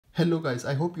Hello guys,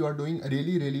 I hope you are doing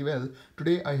really well.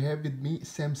 Today I have with me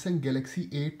Samsung Galaxy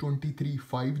A23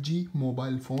 5G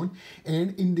mobile phone,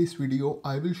 and in this video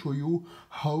I will show you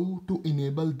how to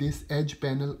enable this edge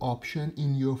panel option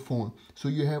in your phone. So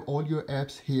you have all your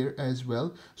apps here as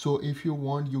well. So if you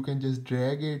want, you can just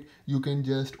drag it, you can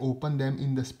just open them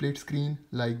in the split screen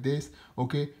like this,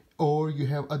 okay? Or you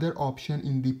have other option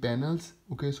in the panels,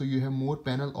 okay? So you have more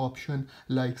panel option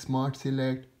like smart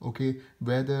select, okay,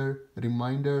 weather,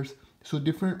 reminders, so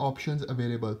different options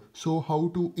available. So how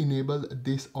to enable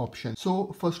this option?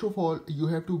 So first of all, you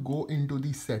have to go into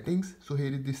the settings. So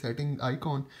here is the setting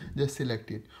icon, just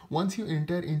select it. Once you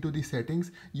enter into the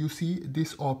settings, you see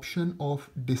this option of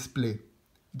display,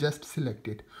 just select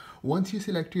it. Once you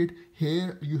select it,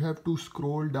 here you have to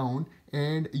scroll down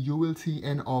and you will see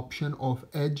an option of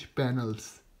edge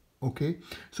panels, okay?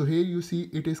 So here you see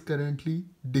it is currently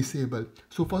disabled.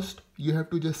 So first you have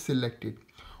to just select it.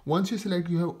 Once you select,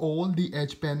 you have all the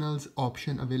edge panels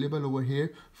option available over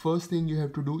here. First thing you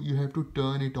have to do, you have to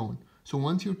turn it on. So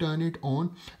once you turn it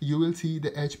on, you will see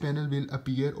the edge panel will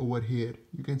appear over here.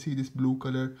 You can see this blue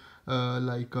color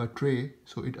like a tray.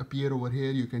 So it appear over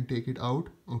here. You can take it out,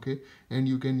 okay, and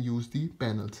you can use the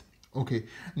panels. Okay,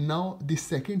 now the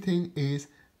second thing is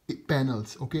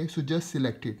panels, okay? So just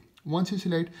select it. Once you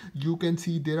select, you can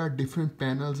see there are different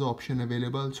panels option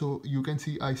available. So you can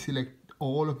see I select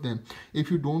all of them. If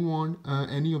you don't want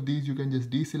any of these, you can just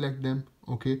deselect them,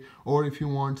 okay? Or if you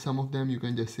want some of them, you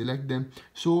can just select them,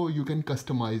 so you can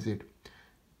customize it.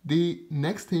 The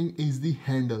next thing is the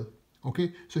handle,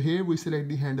 okay? So here we select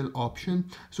the handle option.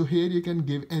 So here you can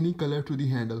give any color to the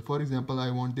handle. For example, I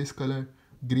want this color,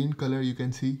 green color. You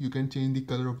can see you can change the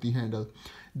color of the handle.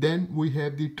 Then we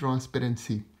have the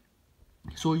transparency.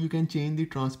 So you can change the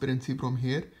transparency from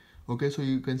here, okay? So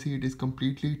you can see it is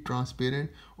completely transparent,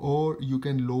 or you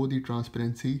can lower the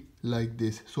transparency like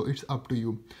this. So it's up to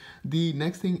you. The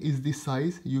next thing is the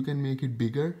size. You can make it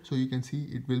bigger, so you can see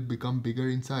it will become bigger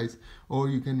in size, or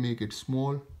you can make it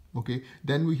small, okay?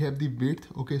 Then we have the width,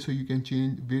 okay? So you can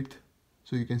change width,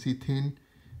 so you can see thin,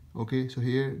 okay? So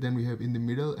here, then we have in the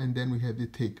middle, and then we have the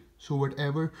thick. So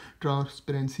whatever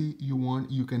transparency you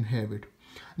want, you can have it.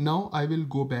 Now I will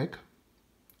go back,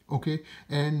 okay,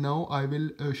 and now I will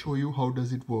show you how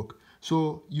does it work.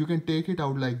 So you can take it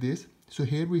out like this. So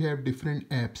here we have different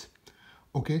apps,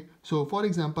 okay? So for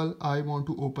example, I want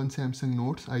to open Samsung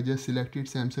Notes. I just selected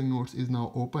Samsung Notes is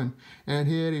now open, and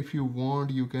here if you want,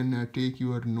 you can take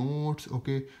your notes,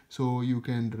 okay? So you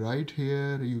can write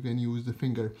here, you can use the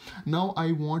finger. Now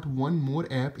I want one more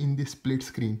app in this split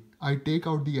screen. I take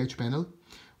out the edge panel.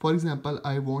 For example,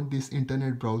 I want this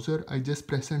internet browser. I just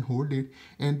press and hold it,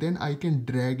 and then I can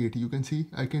drag it. You can see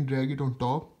I can drag it on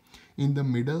top, in the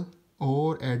middle,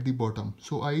 or at the bottom.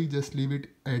 So I just leave it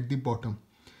at the bottom.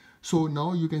 So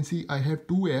now you can see I have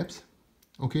two apps,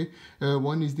 okay?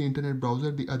 One is the internet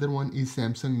browser, the other one is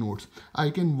Samsung Notes.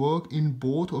 I can work in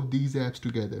both of these apps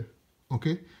together,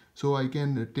 okay? So I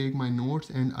can take my notes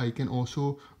and I can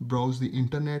also browse the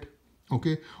internet,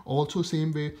 okay? Also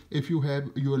same way, if you have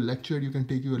your lecture, you can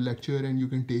take your lecture and you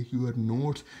can take your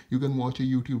notes. You can watch a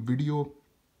YouTube video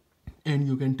and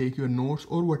you can take your notes,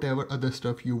 or whatever other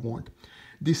stuff you want.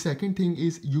 The second thing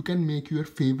is you can make your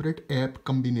favorite app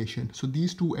combination. So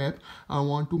these two apps, I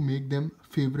want to make them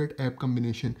favorite app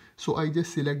combination. So I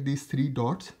just select these three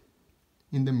dots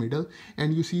in the middle,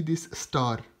 and you see this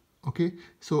star, okay?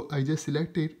 So I just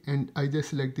select it and I just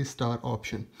select this star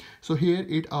option. So here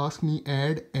it asks me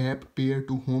add app pair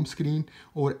to home screen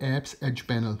or apps edge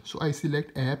panel. So I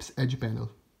select apps edge panel,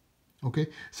 okay?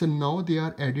 So now they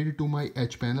are added to my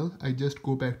edge panel. I just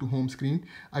go back to home screen.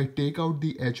 I take out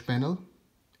the edge panel,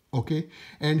 okay?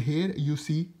 And here you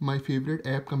see my favorite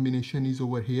app combination is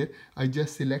over here. I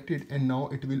just select it and now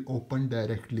it will open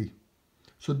directly.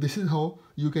 So this is how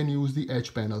you can use the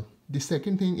edge panel. The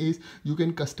second thing is you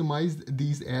can customize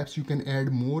these apps. You can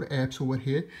add more apps over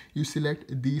here. You select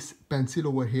this pencil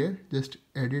over here, just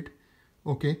add it,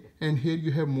 okay? And here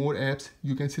you have more apps.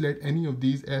 You can select any of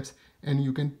these apps and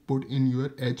you can put in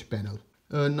your edge panel.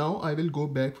 Now I will go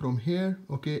back from here,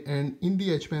 okay? And in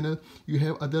the edge panel, you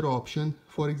have other options.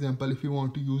 For example, if you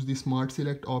want to use the smart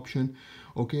select option,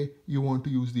 okay, you want to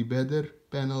use the weather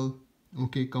panel,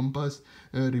 okay, compass,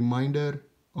 reminder,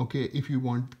 okay. If you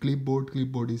want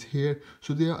clipboard is here.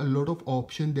 So there are a lot of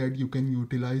options that you can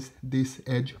utilize this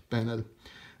edge panel.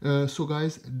 So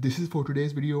guys, this is for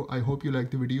today's video. I hope you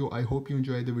like the video. I hope you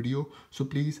enjoy the video. So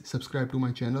please subscribe to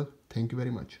my channel. Thank you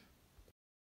very much.